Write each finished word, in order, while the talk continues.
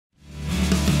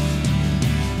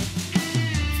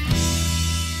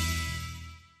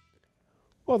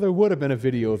Well, there would have been a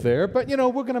video there, but we're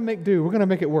going to make do. We're going to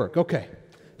make it work. Okay.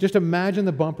 Just imagine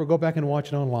the bumper. Go back and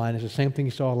watch it online. It's the same thing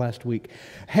you saw last week.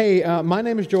 Hey, my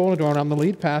name is Joel Adorno. I'm the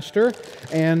lead pastor,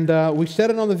 and we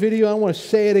said it on the video. I want to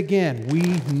say it again. We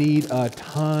need a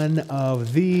ton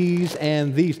of these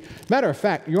and these. Matter of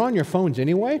fact, you're on your phones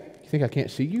anyway. You think I can't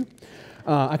see you?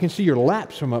 I can see your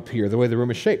laps from up here, the way the room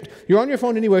is shaped. You're on your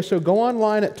phone anyway, so go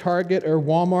online at Target or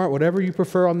Walmart, whatever you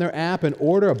prefer on their app, and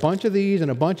order a bunch of these and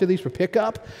a bunch of these for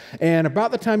pickup. And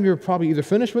about the time you're probably either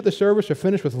finished with the service or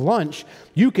finished with lunch,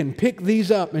 you can pick these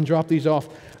up and drop these off.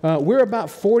 We're about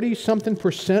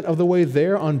 40-something% of the way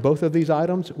there on both of these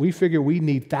items. We figure we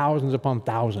need thousands upon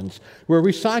thousands. We're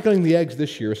recycling the eggs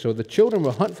this year, so the children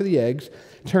will hunt for the eggs,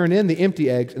 turn in the empty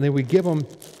eggs, and then we give them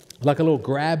like a little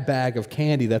grab bag of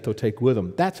candy that they'll take with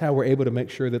them. That's how we're able to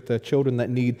make sure that the children that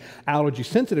need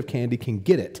allergy-sensitive candy can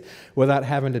get it without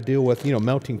having to deal with,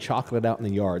 melting chocolate out in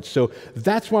the yard. So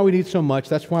that's why we need so much.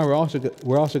 That's why we're also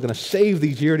going to save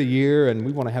these year to year, and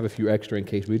we want to have a few extra in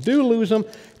case we do lose them.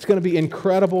 It's going to be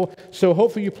incredible. So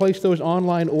hopefully you place those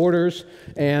online orders,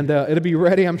 and it'll be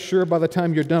ready, I'm sure, by the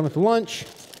time you're done with lunch.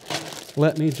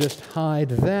 Let me just hide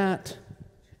that.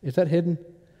 Is that hidden?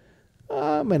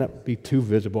 It may not be too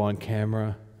visible on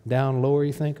camera. Down lower,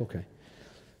 you think? Okay.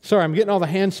 Sorry, I'm getting all the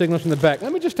hand signals from the back.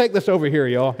 Let me just take this over here,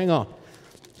 y'all. Hang on.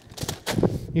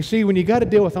 You see, when you got to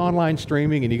deal with online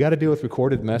streaming and you got to deal with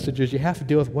recorded messages, you have to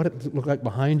deal with what it looks like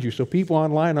behind you. So people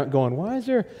online aren't going, why is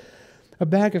there a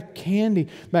bag of candy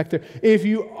back there? If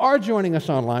you are joining us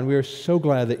online, we are so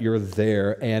glad that you're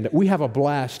there, and we have a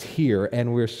blast here,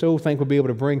 and we're so thankful to be able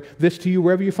to bring this to you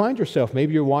wherever you find yourself.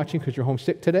 Maybe you're watching because you're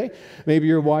homesick today. Maybe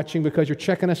you're watching because you're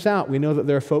checking us out. We know that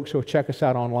there are folks who will check us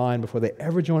out online before they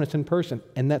ever join us in person,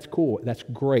 and that's cool. That's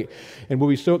great. And we'll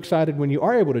be so excited when you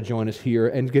are able to join us here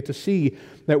and get to see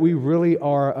that we really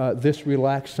are this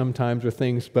relaxed sometimes with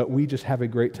things, but we just have a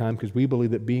great time because we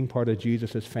believe that being part of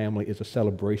Jesus' family is a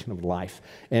celebration of life.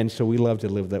 And so we love to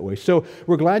live that way. So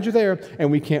we're glad you're there,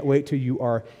 and we can't wait till you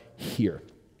are here.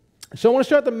 So I want to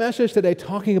start the message today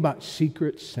talking about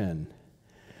secret sin.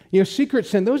 Secret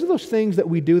sin, those are those things that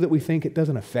we do that we think it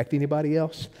doesn't affect anybody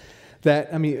else.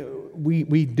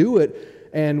 We do it,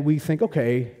 and we think,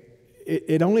 okay,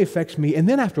 it only affects me. And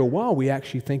then after a while, we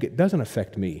actually think it doesn't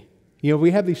affect me.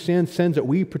 We have these sins that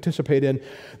we participate in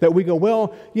that we go,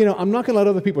 well, I'm not going to let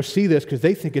other people see this because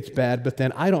they think it's bad, but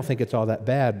then I don't think it's all that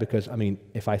bad because,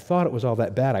 if I thought it was all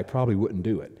that bad, I probably wouldn't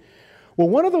do it. Well,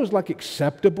 one of those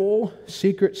acceptable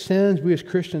secret sins we as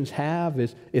Christians have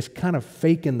is kind of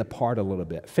faking the part a little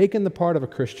bit, faking the part of a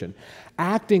Christian,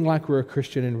 acting like we're a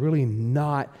Christian and really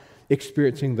not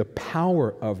experiencing the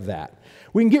power of that.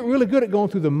 We can get really good at going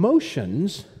through the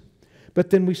motions, but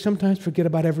then we sometimes forget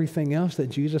about everything else that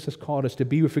Jesus has called us to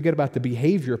be. We forget about the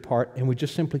behavior part, and we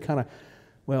just simply kind of,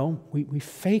 we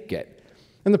fake it.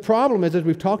 And the problem is, as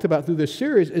we've talked about through this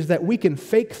series, is that we can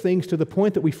fake things to the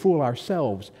point that we fool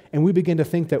ourselves, and we begin to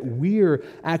think that we're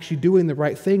actually doing the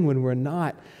right thing when we're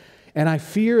not. And I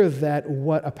fear that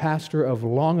what a pastor of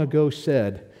long ago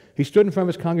said, he stood in front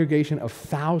of his congregation of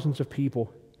thousands of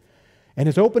people, and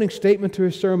his opening statement to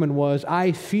his sermon was,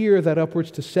 I fear that upwards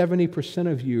to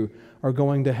 70% of you are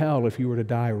going to hell if you were to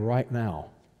die right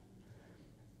now.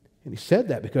 And he said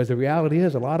that because the reality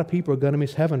is a lot of people are going to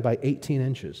miss heaven by 18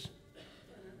 inches.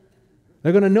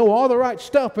 They're going to know all the right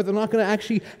stuff, but they're not going to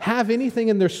actually have anything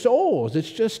in their souls.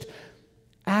 It's just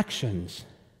actions.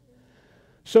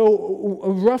 So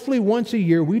roughly once a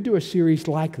year, we do a series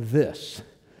like this.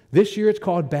 This year it's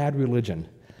called Bad Religion.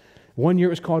 One year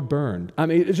it was called Burned.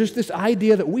 It's just this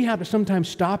idea that we have to sometimes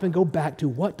stop and go back to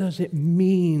what does it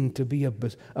mean to be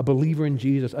a believer in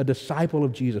Jesus, a disciple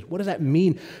of Jesus? What does that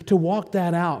mean to walk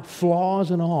that out, flaws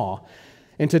and all?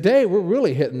 And today we're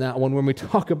really hitting that one when we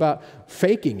talk about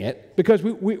faking it, because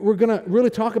we're going to really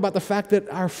talk about the fact that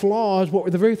our flaws,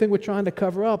 the very thing we're trying to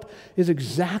cover up, is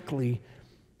exactly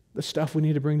the stuff we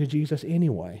need to bring to Jesus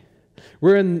anyway.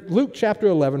 We're in Luke chapter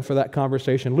 11 for that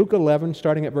conversation. Luke 11,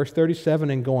 starting at verse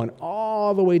 37 and going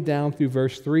all the way down through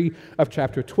verse 3 of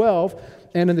chapter 12.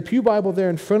 And in the Pew Bible there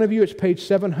in front of you, it's page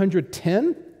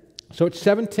 710. So it's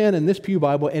 710 in this Pew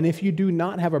Bible. And if you do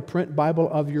not have a print Bible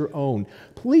of your own,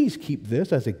 please keep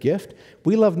this as a gift.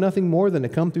 We love nothing more than to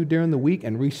come through during the week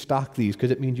and restock these because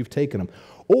it means you've taken them.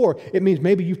 Or it means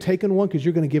maybe you've taken one because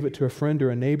you're going to give it to a friend or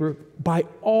a neighbor. By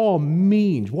all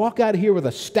means, walk out of here with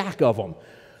a stack of them.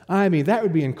 That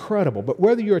would be incredible. But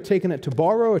whether you're taking it to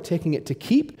borrow or taking it to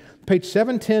keep, page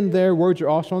 710 there, words are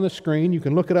also on the screen. You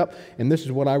can look it up, and this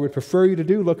is what I would prefer you to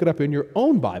do. Look it up in your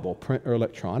own Bible, print or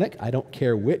electronic. I don't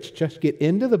care which. Just get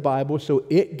into the Bible so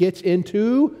it gets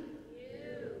into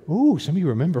you. Ooh, some of you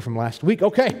remember from last week.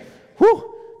 Okay.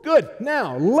 Whew. Good.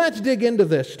 Now, let's dig into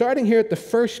this, starting here at the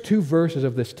first two verses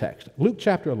of this text. Luke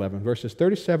chapter 11, verses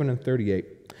 37 and 38.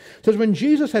 It says, when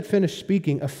Jesus had finished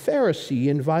speaking, a Pharisee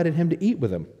invited him to eat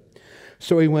with him.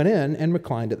 So he went in and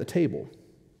reclined at the table.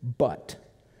 But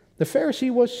the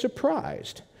Pharisee was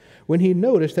surprised when he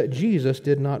noticed that Jesus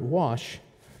did not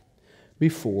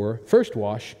first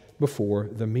wash before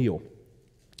the meal.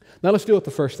 Now let's deal with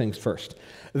the first things first.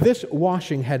 This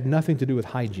washing had nothing to do with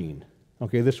hygiene.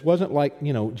 Okay, this wasn't like,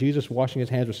 Jesus washing his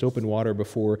hands with soap and water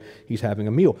before he's having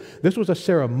a meal. This was a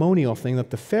ceremonial thing that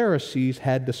the Pharisees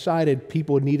had decided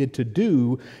people needed to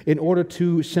do in order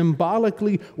to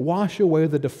symbolically wash away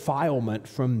the defilement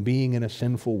from being in a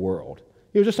sinful world.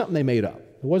 It was just something they made up.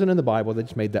 It wasn't in the Bible. They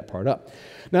just made that part up.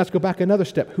 Now let's go back another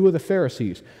step. Who are the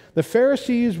Pharisees? The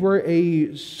Pharisees were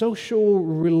a social,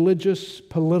 religious,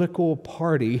 political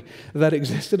party that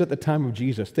existed at the time of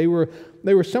Jesus. They were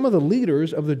some of the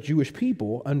leaders of the Jewish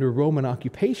people under Roman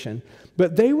occupation,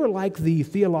 but they were like the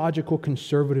theological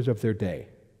conservatives of their day.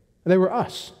 They were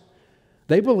us.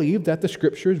 They believed that the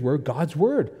Scriptures were God's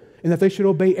Word and that they should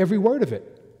obey every word of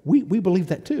it. We believe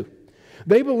that too.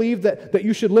 They believed that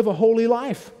you should live a holy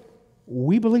life.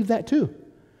 We believe that too.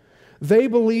 They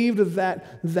believed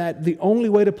that the only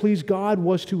way to please God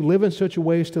was to live in such a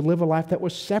way as to live a life that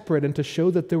was separate and to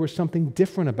show that there was something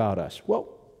different about us. Well,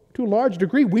 to a large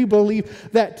degree, we believe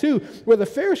that too. Where the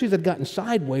Pharisees had gotten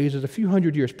sideways is a few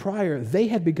hundred years prior, they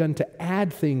had begun to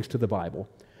add things to the Bible.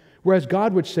 Whereas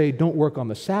God would say, don't work on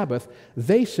the Sabbath,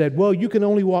 they said, well, you can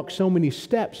only walk so many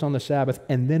steps on the Sabbath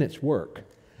and then it's work.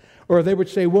 Or they would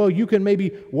say, well, you can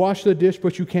maybe wash the dish,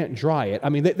 but you can't dry it. I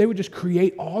mean, they would just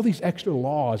create all these extra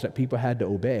laws that people had to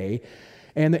obey.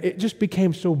 And it just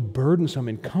became so burdensome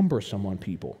and cumbersome on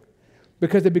people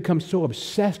because they become so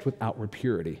obsessed with outward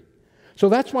purity. So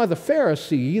that's why the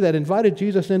Pharisee that invited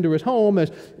Jesus into his home is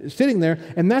sitting there,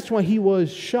 and that's why he was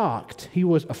shocked. He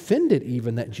was offended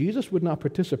even that Jesus would not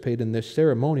participate in this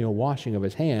ceremonial washing of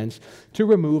his hands to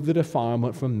remove the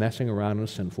defilement from messing around in a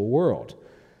sinful world.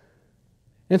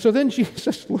 And so then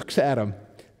Jesus looks at him,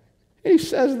 and he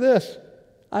says this.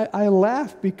 I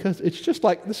laugh because it's just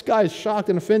like this guy is shocked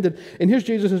and offended. And here's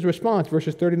Jesus' response,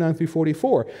 verses 39 through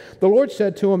 44. The Lord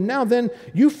said to him, now then,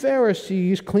 you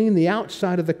Pharisees clean the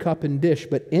outside of the cup and dish,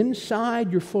 but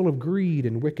inside you're full of greed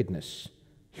and wickedness.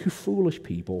 You foolish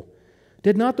people.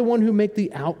 Did not the one who made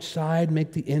the outside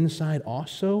make the inside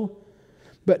also?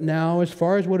 But now, as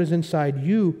far as what is inside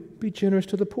you, be generous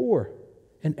to the poor,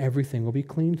 and everything will be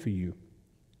clean for you.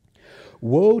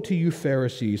 Woe to you,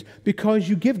 Pharisees, because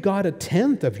you give God a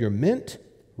tenth of your mint,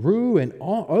 rue, and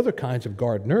all other kinds of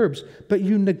garden herbs, but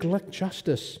you neglect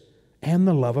justice and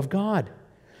the love of God.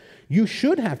 You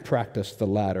should have practiced the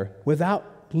latter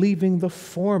without leaving the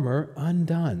former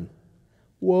undone.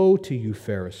 Woe to you,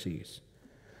 Pharisees,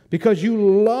 because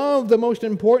you love the most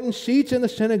important seats in the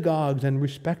synagogues and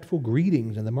respectful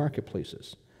greetings in the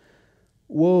marketplaces.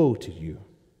 Woe to you,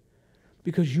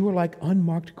 because you are like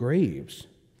unmarked graves,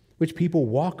 which people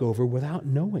walk over without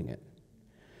knowing it.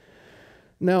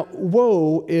 Now,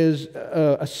 woe is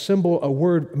a symbol, a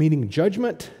word meaning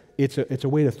judgment. It's a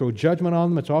way to throw judgment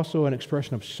on them. It's also an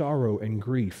expression of sorrow and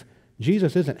grief.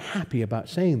 Jesus isn't happy about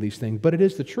saying these things, but it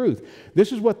is the truth.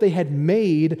 This is what they had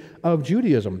made of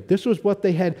Judaism. This was what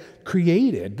they had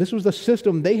created. This was the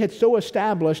system they had so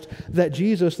established that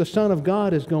Jesus, the Son of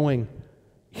God, is going,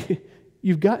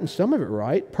 you've gotten some of it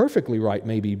right, perfectly right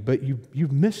maybe, but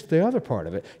you've missed the other part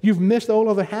of it. You've missed the whole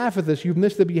other half of this. You've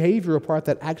missed the behavioral part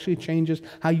that actually changes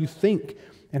how you think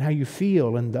and how you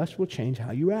feel, and thus will change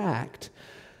how you act.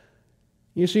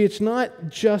 You see, it's not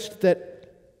just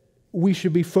that we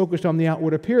should be focused on the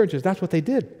outward appearances. That's what they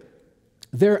did.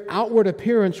 Their outward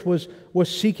appearance was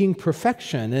seeking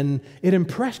perfection, and it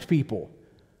impressed people.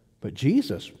 But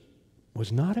Jesus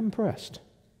was not impressed.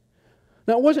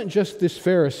 Now, it wasn't just this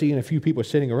Pharisee and a few people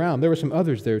sitting around. There were some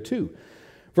others there too.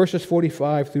 Verses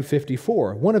 45 through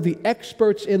 54. One of the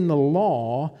experts in the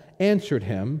law answered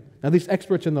him. Now, these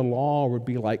experts in the law would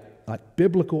be like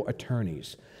biblical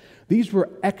attorneys. These were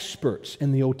experts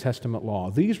in the Old Testament law.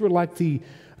 These were like the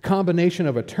combination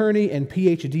of attorney and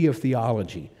PhD of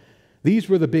theology. These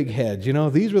were the big heads,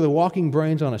 These were the walking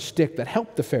brains on a stick that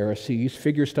helped the Pharisees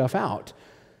figure stuff out.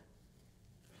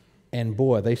 And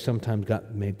boy, they sometimes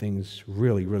made things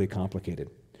really, really complicated.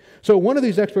 So one of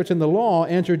these experts in the law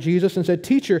answered Jesus and said,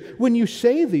 "Teacher, when you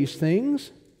say these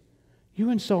things, you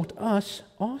insult us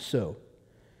also."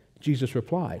 Jesus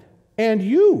replied, "And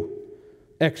you,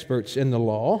 experts in the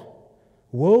law,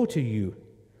 woe to you,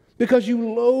 because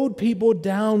you load people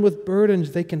down with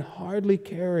burdens they can hardly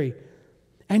carry,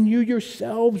 and you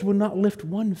yourselves will not lift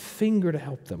one finger to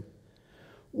help them.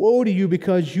 Woe to you,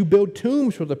 because you build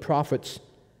tombs for the prophets,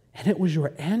 and it was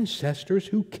your ancestors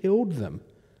who killed them.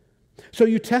 So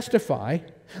you testify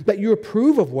that you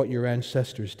approve of what your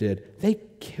ancestors did. They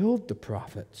killed the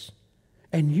prophets,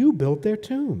 and you built their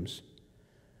tombs.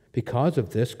 Because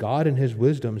of this, God in His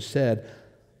wisdom said,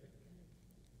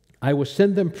 I will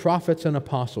send them prophets and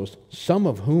apostles, some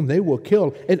of whom they will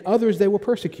kill, and others they will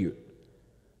persecute.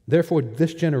 Therefore,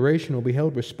 this generation will be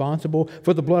held responsible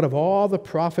for the blood of all the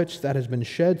prophets that has been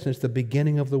shed since the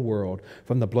beginning of the world,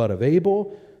 from the blood of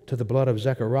Abel to the blood of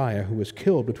Zechariah, who was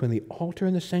killed between the altar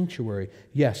and the sanctuary.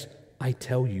 Yes, I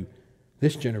tell you,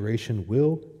 this generation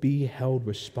will be held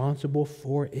responsible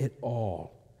for it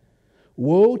all.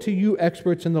 Woe to you,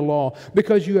 experts in the law,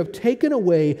 because you have taken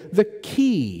away the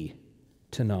key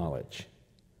to knowledge.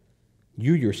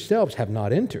 You yourselves have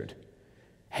not entered,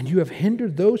 and you have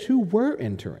hindered those who were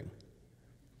entering.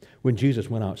 When Jesus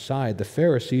went outside, the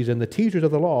Pharisees and the teachers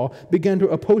of the law began to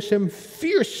oppose him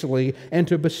fiercely and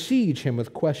to besiege him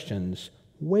with questions,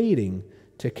 waiting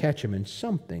to catch him in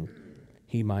something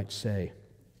he might say.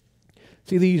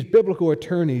 See, these biblical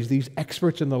attorneys, these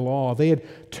experts in the law, they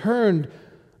had turned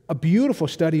a beautiful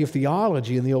study of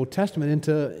theology in the Old Testament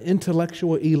into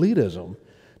intellectual elitism,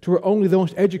 to where only the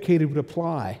most educated would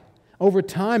apply. Over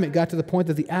time, it got to the point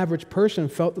that the average person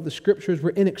felt that the Scriptures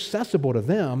were inaccessible to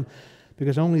them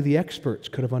because only the experts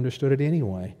could have understood it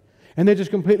anyway. And they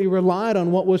just completely relied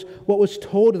on what was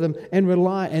told to them and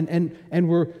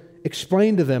were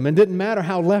explained to them. And it didn't matter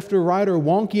how left or right or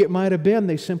wonky it might have been,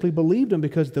 they simply believed them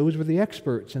because those were the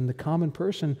experts. And the common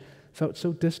person felt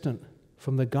so distant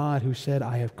from the God who said,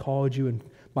 I have called you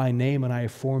by name and I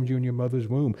have formed you in your mother's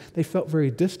womb. They felt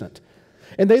very distant.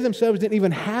 And they themselves didn't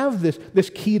even have this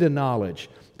key to knowledge.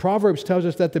 Proverbs tells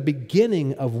us that the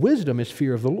beginning of wisdom is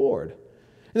fear of the Lord.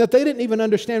 And that they didn't even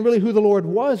understand really who the Lord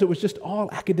was. It was just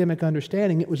all academic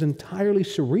understanding. It was entirely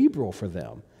cerebral for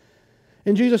them.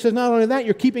 And Jesus says, not only that,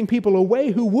 you're keeping people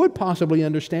away who would possibly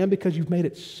understand because you've made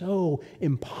it so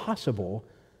impossible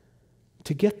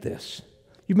to get this.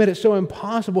 You've made it so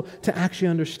impossible to actually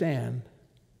understand.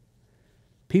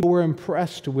 People were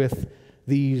impressed with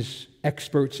these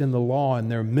experts in the law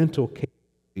and their mental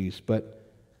capabilities,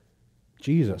 but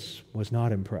Jesus was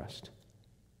not impressed.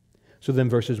 So then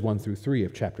verses 1 through 3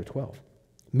 of chapter 12.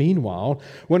 Meanwhile,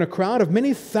 when a crowd of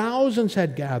many thousands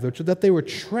had gathered so that they were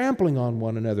trampling on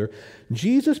one another,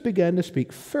 Jesus began to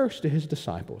speak first to his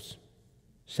disciples,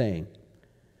 saying,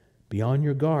 Be on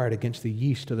your guard against the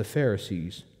yeast of the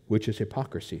Pharisees, which is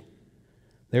hypocrisy.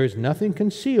 There is nothing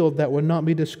concealed that will not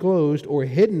be disclosed, or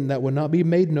hidden that will not be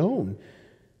made known.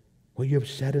 What you have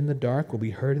said in the dark will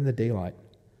be heard in the daylight,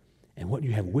 and what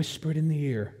you have whispered in the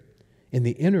ear, in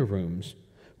the inner rooms,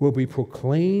 will be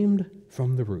proclaimed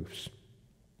from the roofs.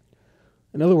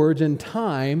 In other words, in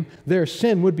time, their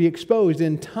sin would be exposed.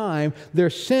 In time, their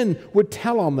sin would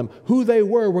tell on them. Who they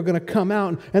were going to come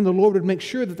out, and the Lord would make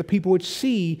sure that the people would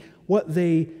see what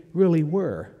they really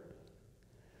were.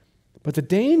 But the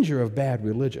danger of bad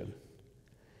religion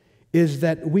is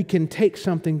that we can take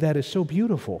something that is so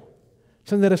beautiful,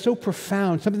 something that is so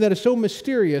profound, something that is so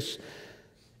mysterious,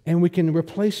 and we can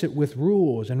replace it with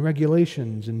rules and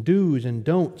regulations and do's and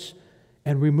don'ts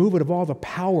and remove it of all the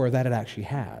power that it actually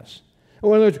has. In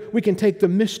other words, we can take the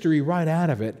mystery right out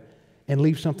of it and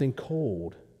leave something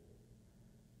cold.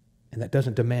 And that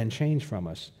doesn't demand change from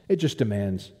us. It just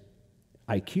demands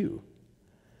IQ.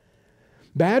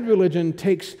 Bad religion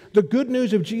takes the good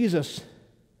news of Jesus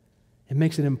and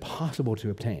makes it impossible to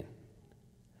obtain.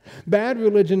 Bad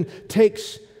religion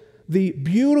takes the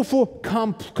beautiful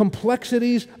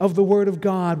complexities of the Word of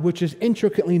God, which is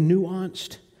intricately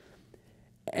nuanced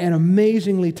and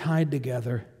amazingly tied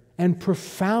together and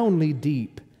profoundly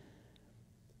deep,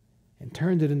 and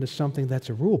turns it into something that's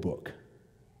a rule book,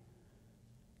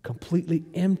 completely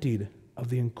emptied of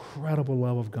the incredible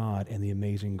love of God and the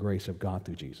amazing grace of God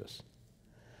through Jesus.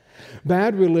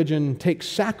 Bad religion takes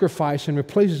sacrifice and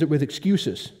replaces it with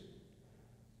excuses,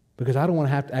 because I don't want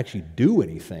to have to actually do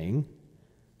anything,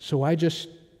 so I just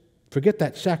forget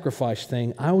that sacrifice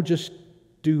thing. I'll just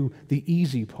do the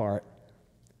easy part,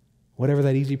 whatever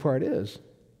that easy part is.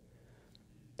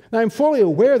 Now, I'm fully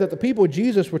aware that the people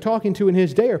Jesus were talking to in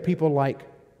his day are people like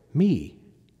me,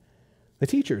 the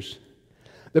teachers,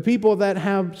 the people that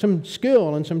have some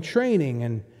skill and some training.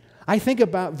 And I think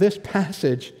about this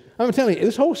passage. I'm telling you,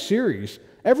 this whole series,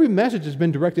 every message has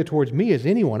been directed towards me as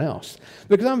anyone else,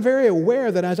 because I'm very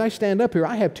aware that as I stand up here,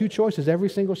 I have two choices every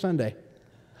single Sunday.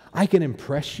 I can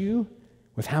impress you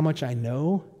with how much I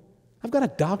know. I've got a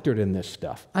doctorate in this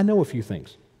stuff. I know a few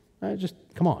things.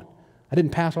 Come on. I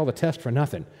didn't pass all the tests for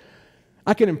nothing.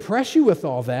 I can impress you with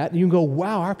all that, and you can go,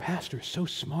 wow, our pastor is so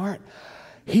smart.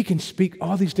 he can speak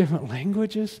all these different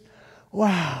languages.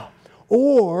 Wow.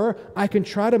 Or I can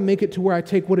try to make it to where I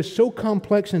take what is so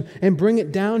complex and bring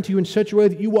it down to you in such a way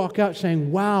that you walk out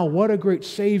saying, wow, what a great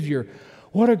Savior.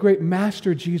 What a great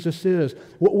master Jesus is.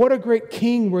 What a great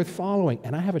king worth following.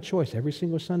 And I have a choice every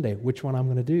single Sunday which one I'm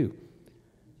going to do.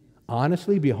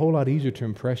 Honestly, it'd be a whole lot easier to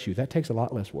impress you. That takes a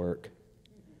lot less work.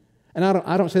 And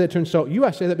I don't say that to insult you.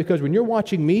 I say that because when you're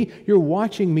watching me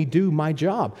do my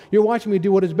job. You're watching me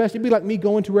do what is best. It'd be like me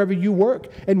going to wherever you work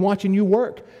and watching you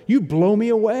work. You'd blow me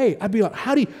away. I'd be like,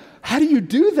 how do you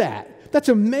do that? That's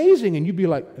amazing. And you'd be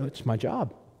like, oh, it's my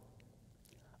job.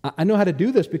 I know how to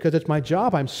do this because it's my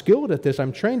job. I'm skilled at this.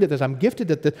 I'm trained at this. I'm gifted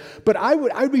at this. But I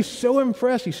would be so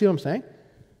impressed. You see what I'm saying?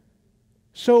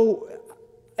 So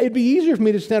it'd be easier for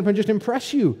me to stand up and just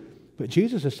impress you. But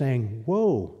Jesus is saying,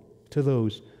 woe to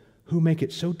those who make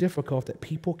it so difficult that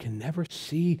people can never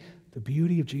see the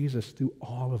beauty of Jesus through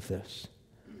all of this.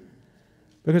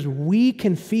 Because we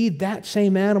can feed that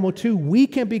same animal too. We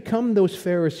can become those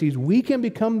Pharisees. We can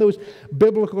become those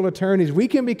biblical attorneys. We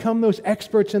can become those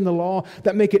experts in the law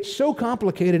that make it so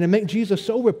complicated and make Jesus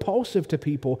so repulsive to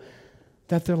people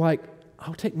that they're like,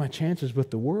 I'll take my chances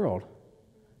with the world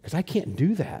because I can't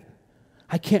do that.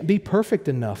 I can't be perfect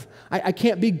enough. I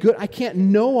can't be good. I can't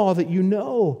know all that you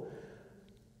know.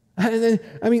 And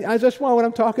then, that's why when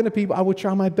I'm talking to people, I would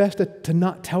try my best to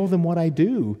not tell them what I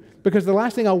do. Because the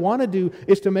last thing I want to do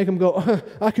is to make them go, oh,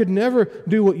 I could never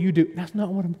do what you do. That's not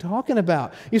what I'm talking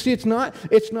about. You see, it's not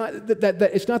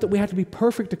that we have to be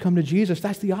perfect to come to Jesus.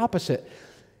 That's the opposite.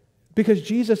 Because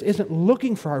Jesus isn't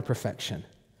looking for our perfection.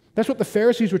 That's what the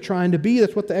Pharisees were trying to be.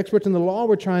 That's what the experts in the law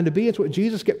were trying to be. It's what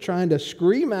Jesus kept trying to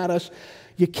scream at us.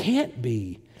 You can't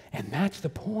be. And that's the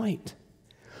point.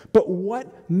 But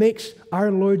what makes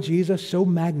our Lord Jesus so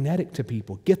magnetic to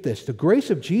people? Get this, the grace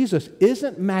of Jesus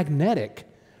isn't magnetic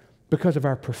because of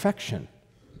our perfection,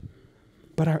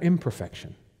 but our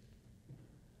imperfection.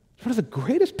 It's one of the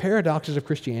greatest paradoxes of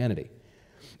Christianity.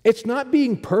 It's not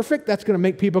being perfect that's going to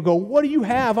make people go, what do you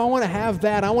have? I want to have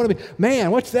that. I want to be,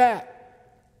 man, what's that?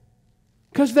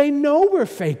 Because they know we're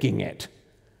faking it.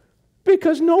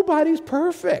 Because nobody's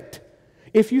perfect.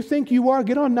 If you think you are,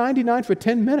 get on 99 for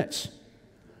 10 minutes.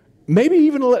 Maybe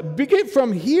even get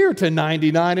from here to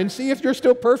 99 and see if you're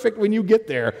still perfect when you get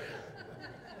there.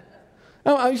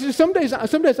 Some days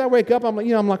I wake up, I'm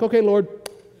like, okay, Lord,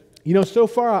 so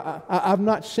far I've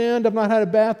not sinned, I've not had a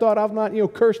bad thought, I've not,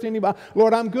 cursed anybody.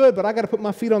 Lord, I'm good, but I got to put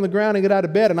my feet on the ground and get out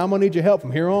of bed, and I'm going to need your help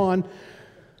from here on.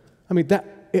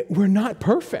 We're not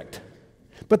perfect.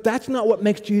 But that's not what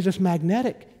makes Jesus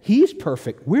magnetic. He's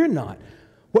perfect. We're not.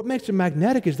 What makes him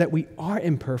magnetic is that we are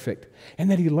imperfect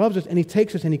and that he loves us and he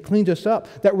takes us and he cleans us up,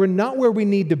 that we're not where we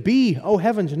need to be. Oh,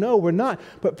 heavens, no, we're not.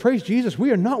 But praise Jesus,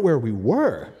 we are not where we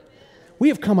were. We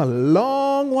have come a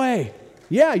long way.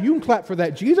 Yeah, you can clap for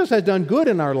that. Jesus has done good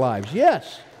in our lives,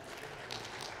 yes.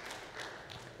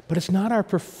 But it's not our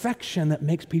perfection that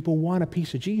makes people want a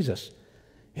piece of Jesus.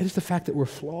 It is the fact that we're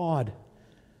flawed.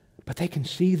 But they can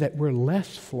see that we're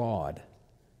less flawed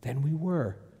than we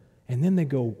were. And then they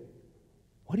go,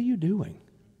 what are you doing?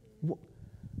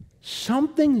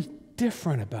 Something's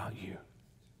different about you.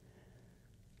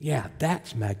 Yeah,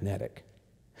 that's magnetic.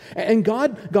 And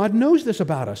God knows this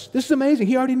about us. This is amazing.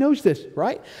 He already knows this,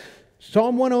 right?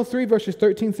 Psalm 103, verses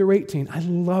 13 through 18. I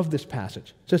love this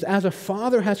passage. It says, as a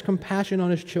father has compassion on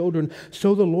his children,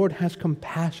 so the Lord has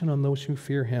compassion on those who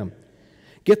fear him.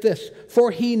 Get this.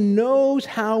 For he knows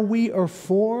how we are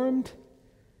formed.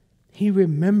 He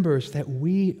remembers that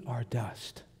we are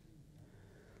dust.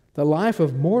 The life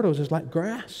of mortals is like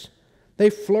grass. They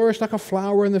flourish like a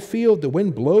flower in the field. The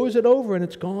wind blows it over and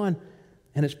it's gone,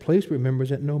 and its place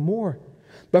remembers it no more.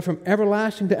 But from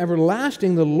everlasting to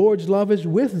everlasting, the Lord's love is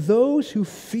with those who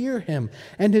fear him,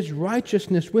 and his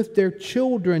righteousness with their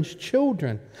children's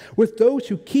children, with those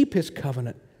who keep his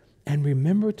covenant and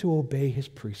remember to obey his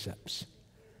precepts.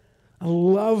 I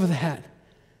love that.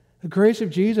 The grace of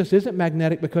Jesus isn't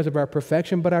magnetic because of our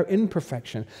perfection, but our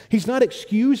imperfection. He's not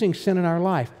excusing sin in our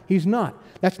life. He's not.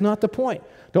 That's not the point.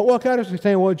 Don't walk out and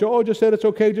say, well, Joel just said it's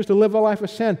okay just to live a life of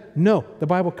sin. No, the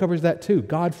Bible covers that too.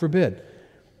 God forbid.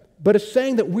 But it's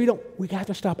saying that we have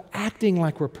to stop acting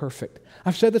like we're perfect.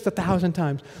 I've said this 1,000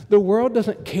 times. The world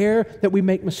doesn't care that we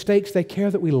make mistakes. They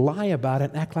care that we lie about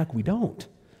it and act like we don't.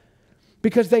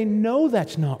 Because they know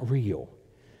that's not real.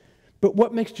 But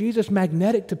what makes Jesus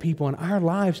magnetic to people in our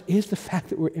lives is the fact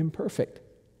that we're imperfect.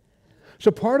 So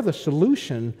part of the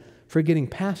solution for getting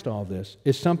past all this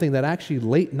is something that actually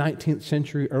late 19th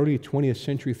century, early 20th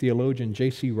century theologian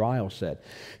J.C. Ryle said.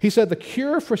 He said, the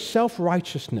cure for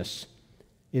self-righteousness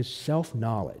is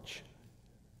self-knowledge.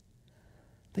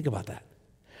 Think about that.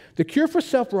 The cure for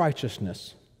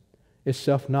self-righteousness is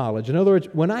self-knowledge. In other words,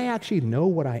 when I actually know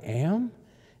what I am,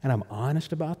 and I'm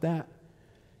honest about that,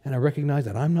 and I recognize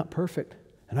that I'm not perfect,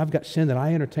 and I've got sin that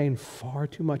I entertain far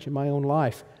too much in my own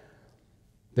life,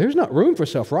 there's not room for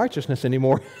self-righteousness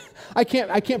anymore. I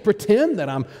can't pretend that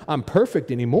I'm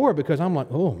perfect anymore, because I'm like,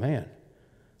 oh man,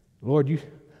 Lord,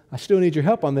 I still need your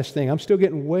help on this thing. I'm still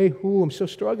getting I'm still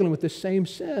struggling with this same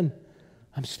sin.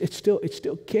 It's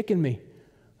still kicking me.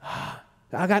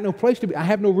 I got no place to be. I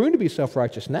have no room to be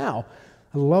self-righteous now.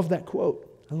 I love that quote.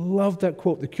 I love that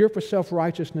quote. The cure for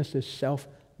self-righteousness is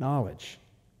self-knowledge.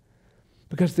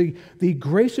 Because the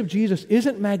grace of Jesus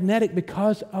isn't magnetic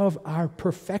because of our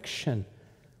perfection,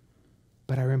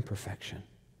 but our imperfection.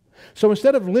 So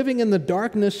instead of living in the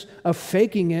darkness of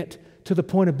faking it to the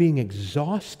point of being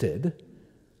exhausted,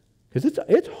 because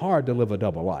it's hard to live a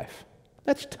double life.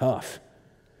 That's tough.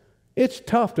 It's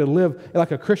tough to live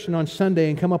like a Christian on Sunday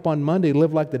and come up on Monday,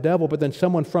 live like the devil, but then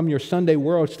someone from your Sunday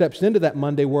world steps into that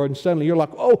Monday world and suddenly you're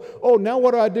like, oh, now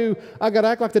what do? I got to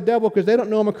act like the devil because they don't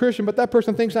know I'm a Christian, but that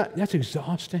person thinks that's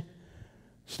exhausting.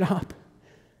 Stop.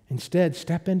 Instead,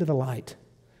 step into the light.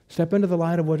 Step into the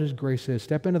light of what His grace is.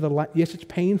 Step into the light. Yes, it's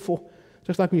painful.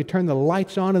 Just like when you turn the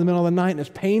lights on in the middle of the night and it's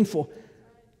painful,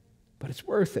 but it's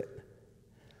worth it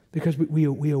because we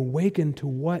awaken to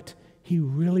what He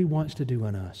really wants to do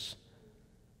in us.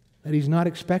 That He's not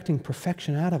expecting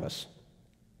perfection out of us.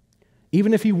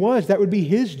 Even if He was, that would be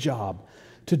His job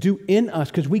to do in us,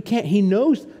 because we can't. He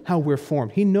knows how we're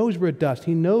formed. He knows we're dust.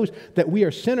 He knows that we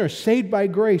are sinners, saved by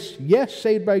grace. Yes,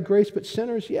 saved by grace, but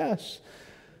sinners, yes.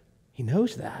 He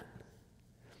knows that.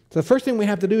 So the first thing we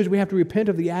have to do is we have to repent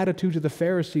of the attitudes of the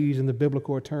Pharisees and the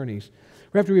biblical attorneys.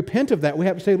 We have to repent of that. We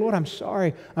have to say, Lord, I'm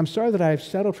sorry. I'm sorry that I've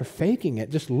settled for faking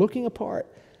it, just looking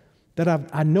apart. That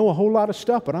I know a whole lot of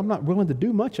stuff, but I'm not willing to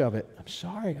do much of it. I'm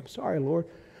sorry, Lord.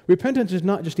 Repentance is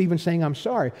not just even saying I'm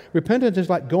sorry. Repentance is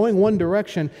like going one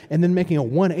direction and then making a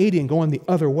 180 and going the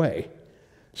other way.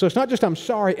 So it's not just I'm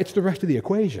sorry, it's the rest of the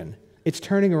equation. It's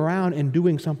turning around and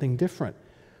doing something different.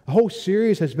 The whole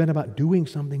series has been about doing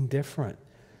something different.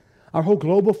 Our whole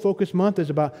Global Focus Month is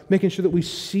about making sure that we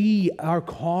see our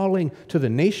calling to the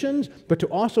nations, but to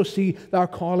also see our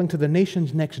calling to the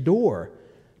nations next door.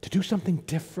 To do something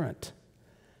different,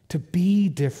 to be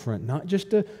different, not just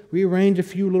to rearrange a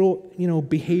few little,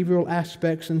 behavioral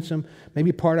aspects and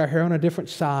maybe part our hair on a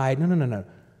different side. No.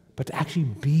 But to actually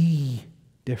be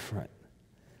different,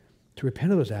 to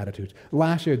repent of those attitudes.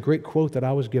 Last year, a great quote that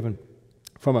I was given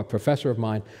from a professor of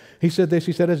mine. He said this,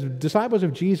 he said, as disciples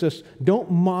of Jesus,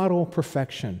 don't model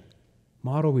perfection,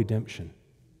 model redemption.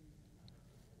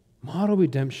 Model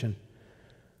redemption.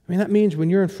 I mean, that means when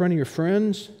you're in front of your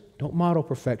friends, don't model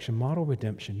perfection, model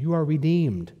redemption. You are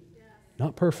redeemed.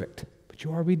 Not perfect, but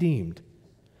you are redeemed.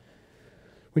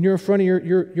 When you're in front of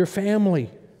your family,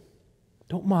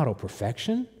 don't model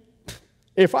perfection.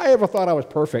 If I ever thought I was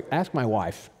perfect, ask my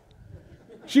wife.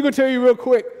 She's going to tell you real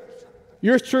quick,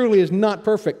 yours truly is not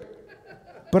perfect.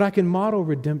 But I can model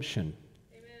redemption.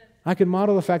 Amen. I can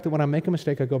model the fact that when I make a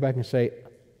mistake, I go back and say,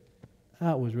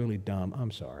 that was really dumb,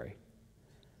 I'm sorry.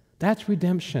 That's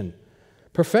redemption.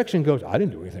 Perfection goes, I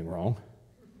didn't do anything wrong.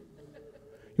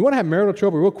 You want to have marital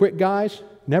trouble real quick, guys?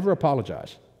 Never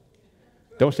apologize.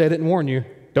 Don't say I didn't warn you.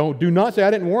 Do not say I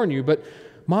didn't warn you, but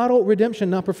model redemption,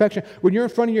 not perfection. When you're in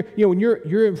front of when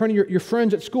you're in front of your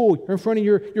friends at school, you're in front of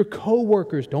your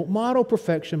co-workers, don't model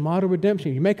perfection, model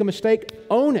redemption. You make a mistake,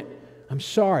 own it. I'm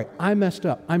sorry. I messed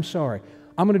up. I'm sorry.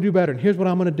 I'm going to do better, and here's what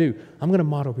I'm going to do. I'm going to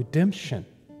model redemption.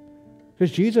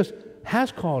 Because Jesus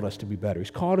has called us to be better. He's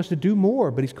called us to do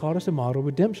more, but He's called us to model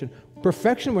redemption.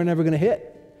 Perfection we're never going to hit.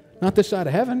 Not this side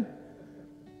of heaven.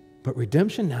 But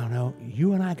redemption, no,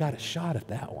 you and I got a shot at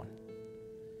that one.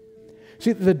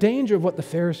 See, the danger of what the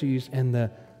Pharisees and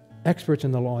the experts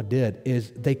in the law did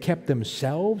is they kept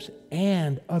themselves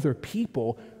and other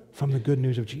people from the good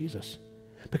news of Jesus.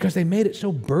 Because they made it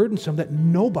so burdensome that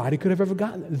nobody could have ever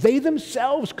gotten it. They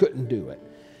themselves couldn't do it.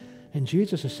 And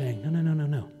Jesus is saying,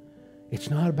 no. It's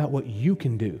not about what you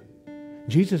can do.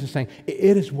 Jesus is saying,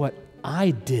 it is what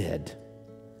I did.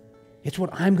 It's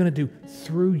what I'm going to do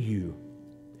through you.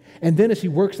 And then as He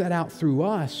works that out through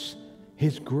us,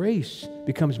 His grace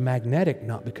becomes magnetic,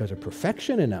 not because of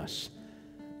perfection in us,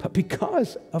 but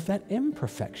because of that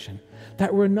imperfection,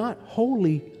 that we're not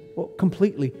wholly,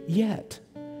 completely yet.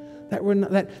 That we're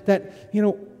not,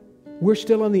 we're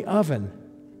still in the oven,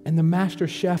 and the master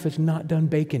chef has not done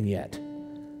baking yet.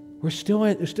 We're still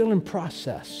in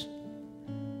process.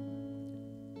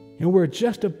 We're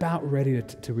just about ready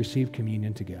to receive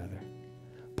communion together.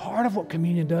 Part of what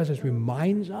communion does is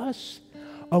reminds us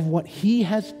of what He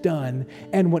has done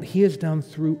and what He has done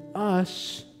through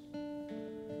us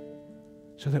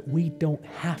so that we don't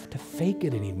have to fake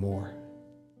it anymore.